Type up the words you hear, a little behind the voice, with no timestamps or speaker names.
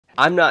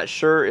I'm not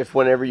sure if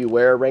whenever you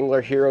wear a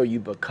Wrangler hero, you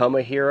become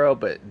a hero,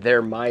 but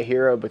they're my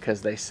hero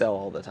because they sell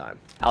all the time.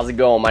 How's it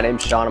going? My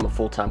name's Sean. I'm a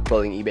full-time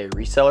clothing eBay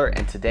reseller,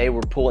 and today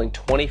we're pulling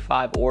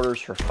 25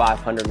 orders for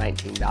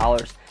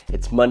 $519.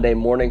 It's Monday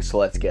morning, so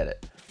let's get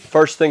it.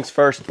 First things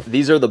first,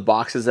 these are the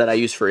boxes that I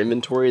use for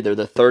inventory. They're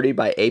the 30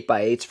 by 8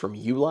 by 8s from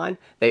Uline.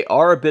 They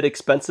are a bit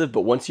expensive,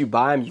 but once you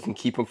buy them, you can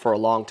keep them for a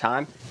long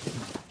time.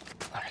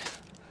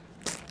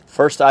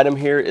 First item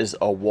here is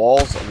a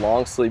Walls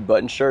long sleeve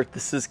button shirt.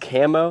 This is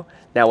camo.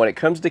 Now when it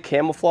comes to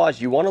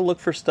camouflage, you want to look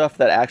for stuff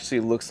that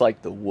actually looks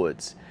like the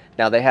woods.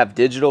 Now they have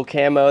digital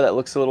camo that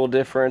looks a little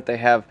different. They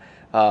have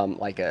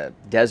like a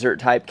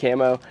desert type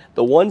camo.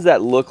 The ones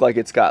that look like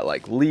it's got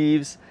like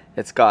leaves,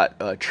 it's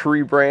got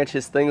tree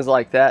branches, things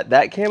like that.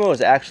 That camo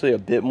is actually a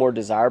bit more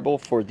desirable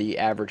for the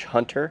average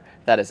hunter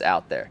that is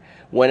out there.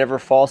 Whenever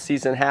fall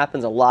season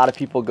happens, a lot of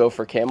people go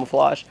for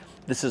camouflage.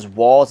 This is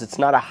Walls. It's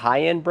not a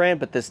high-end brand,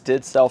 but this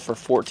did sell for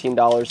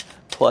 $14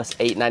 plus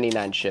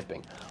 $8.99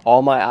 shipping.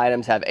 All my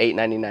items have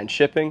 $8.99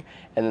 shipping,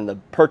 and then the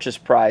purchase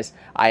price,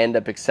 I end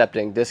up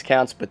accepting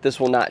discounts, but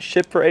this will not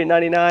ship for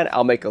 $8.99.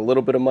 I'll make a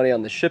little bit of money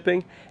on the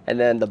shipping, and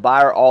then the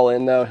buyer all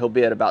in though, he'll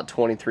be at about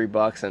 23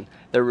 bucks, and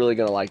they're really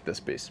gonna like this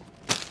piece.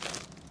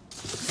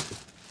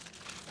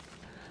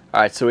 All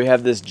right, so we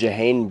have this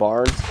Jahane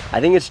Barnes. I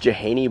think it's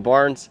Jahane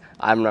Barnes.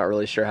 I'm not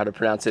really sure how to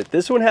pronounce it.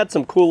 This one had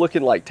some cool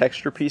looking like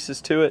texture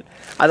pieces to it.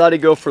 I thought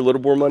he'd go for a little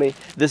more money.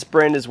 This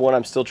brand is one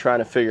I'm still trying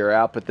to figure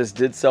out, but this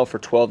did sell for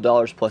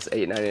 $12 plus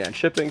 $8.99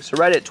 shipping. So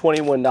right at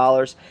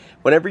 $21.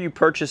 Whenever you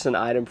purchase an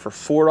item for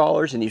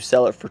 $4 and you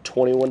sell it for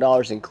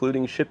 $21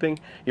 including shipping,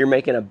 you're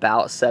making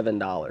about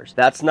 $7.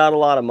 That's not a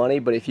lot of money,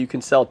 but if you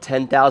can sell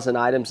 10,000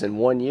 items in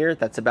 1 year,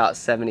 that's about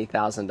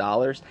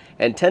 $70,000.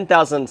 And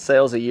 10,000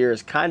 sales a year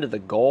is kind of the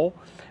goal.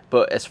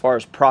 But as far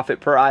as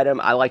profit per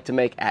item, I like to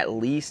make at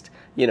least,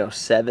 you know,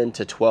 7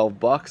 to 12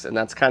 bucks, and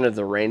that's kind of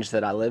the range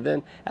that I live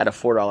in at a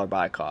 $4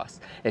 buy cost.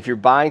 If you're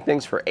buying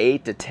things for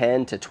 8 to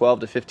 10 to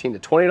 12 to 15 to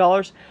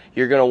 $20,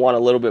 you're going to want a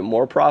little bit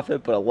more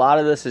profit, but a lot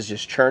of this is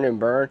just churn and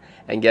burn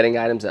and getting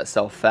items that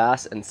sell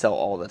fast and sell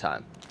all the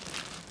time.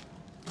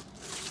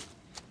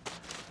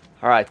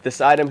 All right,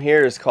 this item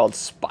here is called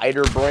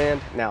Spider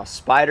brand. Now,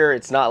 Spider,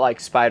 it's not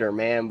like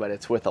Spider-Man, but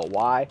it's with a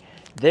Y.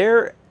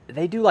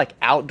 They do like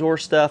outdoor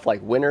stuff,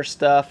 like winter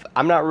stuff.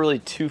 I'm not really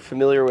too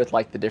familiar with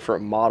like the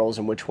different models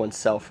and which ones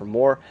sell for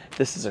more.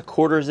 This is a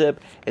quarter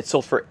zip. It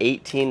sold for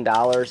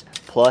 $18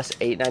 plus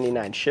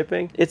 $8.99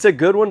 shipping. It's a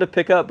good one to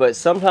pick up, but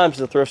sometimes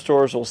the thrift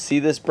stores will see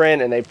this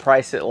brand and they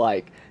price it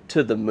like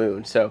to the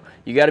moon. So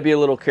you got to be a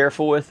little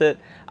careful with it.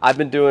 I've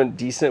been doing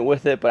decent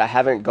with it, but I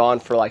haven't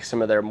gone for like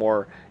some of their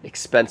more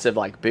expensive,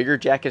 like bigger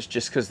jackets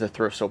just because the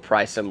thrifts will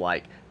price them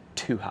like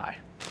too high.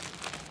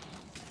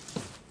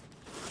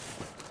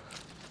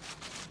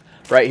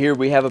 Right here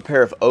we have a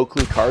pair of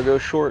Oakley cargo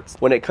shorts.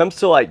 When it comes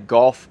to like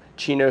golf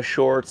chino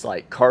shorts,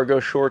 like cargo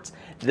shorts,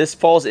 this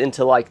falls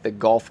into like the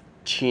golf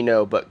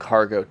chino but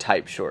cargo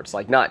type shorts.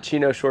 Like not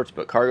chino shorts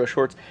but cargo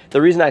shorts.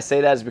 The reason I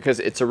say that is because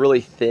it's a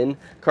really thin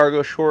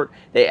cargo short.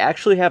 They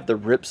actually have the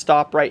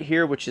ripstop right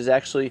here, which is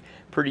actually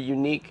pretty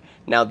unique.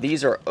 Now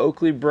these are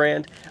Oakley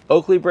brand.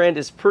 Oakley brand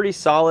is pretty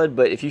solid,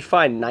 but if you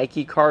find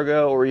Nike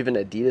cargo or even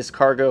Adidas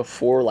cargo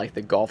for like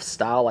the golf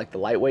style, like the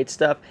lightweight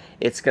stuff,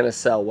 it's gonna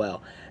sell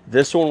well.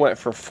 This one went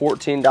for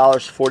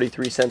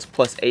 $14.43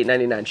 plus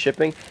 $8.99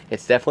 shipping.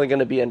 It's definitely going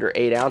to be under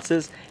 8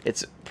 ounces.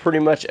 It's pretty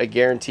much a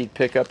guaranteed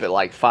pickup at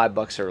like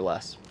 $5 or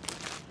less.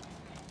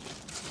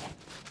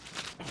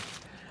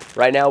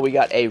 Right now we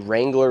got a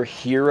Wrangler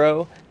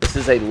Hero. This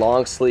is a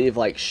long sleeve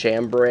like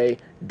chambray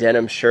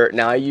denim shirt.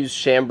 Now I use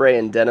chambray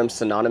and denim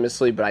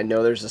synonymously, but I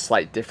know there's a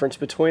slight difference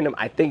between them.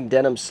 I think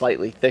denim's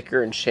slightly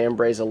thicker and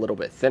chambray's a little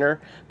bit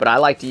thinner, but I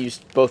like to use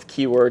both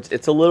keywords.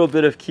 It's a little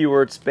bit of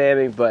keyword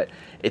spamming, but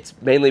it's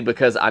mainly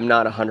because I'm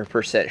not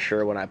 100%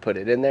 sure when I put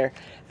it in there.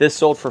 This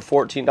sold for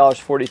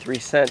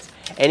 $14.43.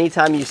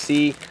 Anytime you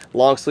see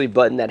long sleeve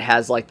button that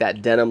has like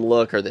that denim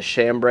look or the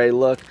chambray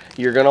look,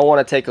 you're gonna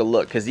want to take a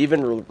look because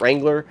even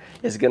Wrangler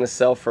is gonna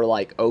sell for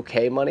like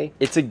okay money.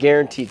 It's a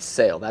guaranteed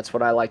sale. That's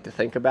what I like to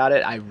think about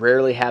it. I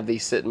rarely have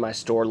these sit in my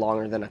store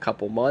longer than a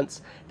couple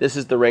months. This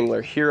is the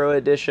Wrangler Hero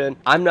edition.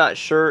 I'm not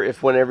sure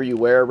if whenever you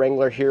wear a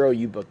Wrangler Hero,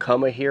 you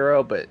become a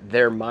hero, but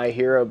they're my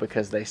hero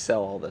because they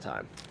sell all the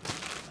time.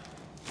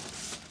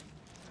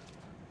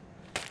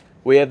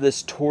 We have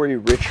this Tory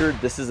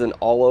Richard. This is an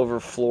all-over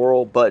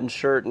floral button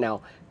shirt.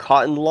 Now,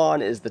 cotton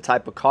lawn is the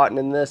type of cotton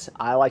in this.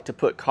 I like to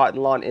put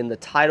cotton lawn in the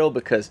title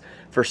because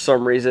for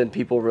some reason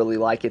people really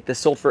like it. This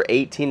sold for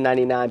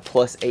 $18.99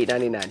 plus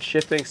 $8.99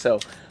 shipping. So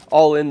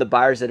all in, the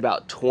buyer's at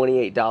about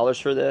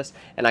 $28 for this.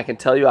 And I can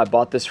tell you I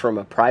bought this from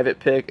a private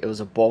pick. It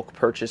was a bulk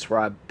purchase where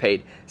I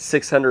paid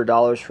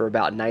 $600 for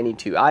about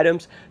 92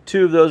 items.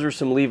 2 of those were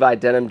some Levi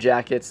denim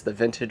jackets, the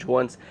vintage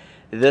ones.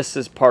 This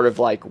is part of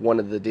like one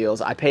of the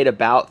deals. I paid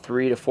about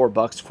 $3 to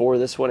 $4 for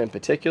this one in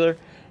particular.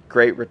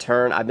 Great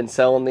return. I've been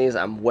selling these.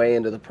 I'm way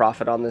into the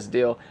profit on this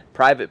deal.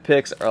 Private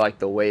picks are like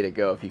the way to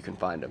go if you can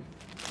find them.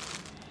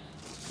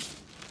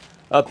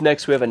 Up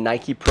next, we have a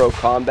Nike Pro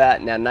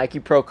Combat. Now, Nike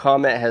Pro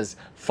Combat has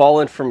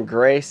fallen from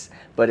grace,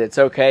 but it's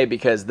okay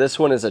because this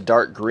one is a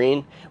dark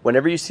green.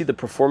 Whenever you see the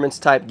performance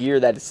type gear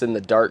that it's in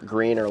the dark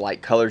green, or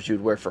like colors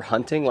you'd wear for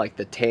hunting, like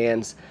the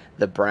tans,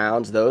 the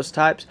browns, those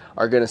types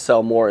are going to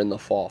sell more in the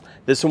fall.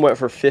 This one went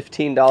for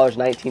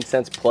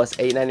 $15.19 plus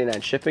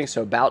 $8.99 shipping,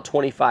 so about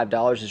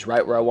 $25 is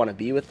right where I want to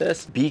be with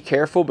this. Be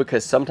careful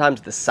because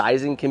sometimes the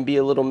sizing can be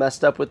a little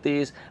messed up with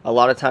these. A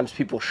lot of times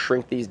people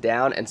shrink these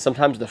down, and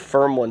sometimes the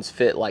firm ones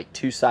fit like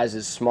 2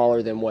 sizes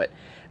smaller than what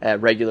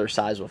regular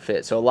size will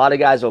fit. So a lot of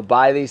guys will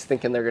buy these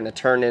thinking they're going to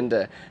turn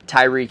into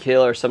Tyreek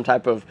Hill or some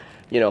type of,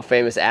 you know,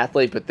 famous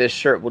athlete, but this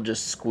shirt will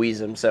just squeeze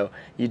them. So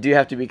you do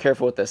have to be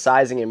careful with the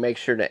sizing and make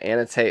sure to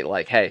annotate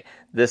like, hey,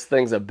 this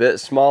thing's a bit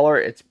smaller.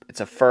 It's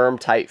a firm,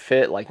 tight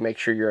fit. Like, make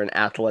sure you're an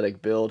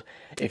athletic build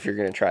if you're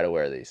going to try to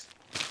wear these.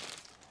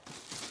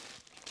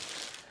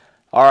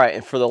 All right,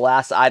 and for the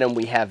last item,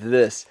 we have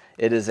this.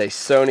 It is a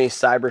Sony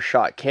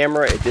CyberShot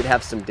camera. It did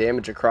have some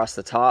damage across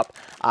the top.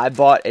 I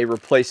bought a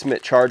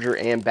replacement charger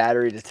and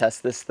battery to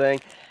test this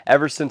thing.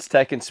 Ever since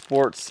Tech and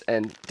Sports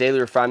and Daily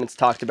Refinements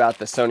talked about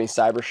the Sony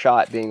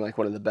CyberShot being like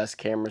one of the best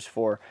cameras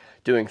for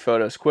doing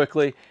photos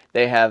quickly,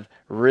 they have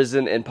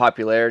risen in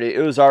popularity.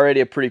 It was already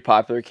a pretty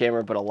popular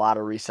camera, but a lot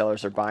of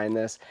resellers are buying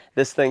this.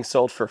 This thing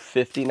sold for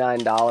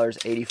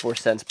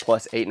 $59.84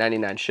 plus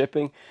 $8.99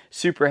 shipping.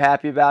 Super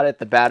happy about it.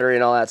 The battery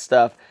and all that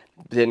stuff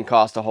didn't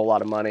cost a whole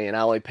lot of money, and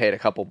I only paid a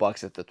couple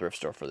bucks at the thrift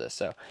store for this.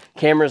 So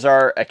cameras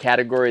are a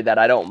category that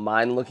I don't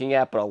mind looking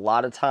at, but a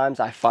lot of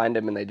times I find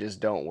them and they just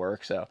don't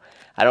work. So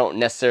I don't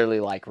necessarily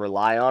like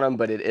rely on them,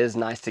 but it is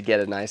nice to get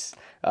a nice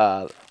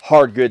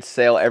hard goods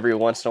sale every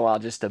once in a while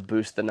just to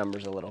boost the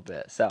numbers a little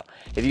bit. So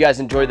if you guys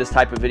enjoyed this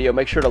type of video,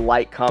 make sure to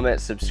like,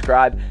 comment,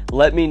 subscribe.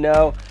 Let me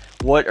know,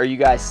 what are you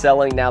guys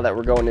selling now that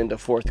we're going into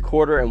fourth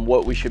quarter and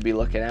what we should be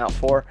looking out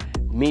for.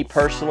 Me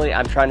personally,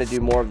 I'm trying to do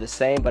more of the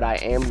same, but I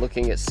am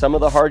looking at some of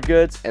the hard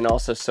goods and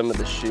also some of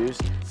the shoes,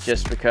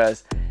 just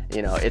because,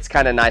 you know, it's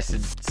kind of nice to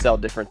sell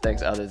different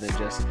things other than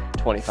just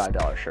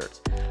 $25 shirts.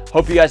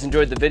 Hope you guys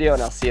enjoyed the video,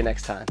 and I'll see you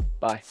next time.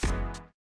 Bye.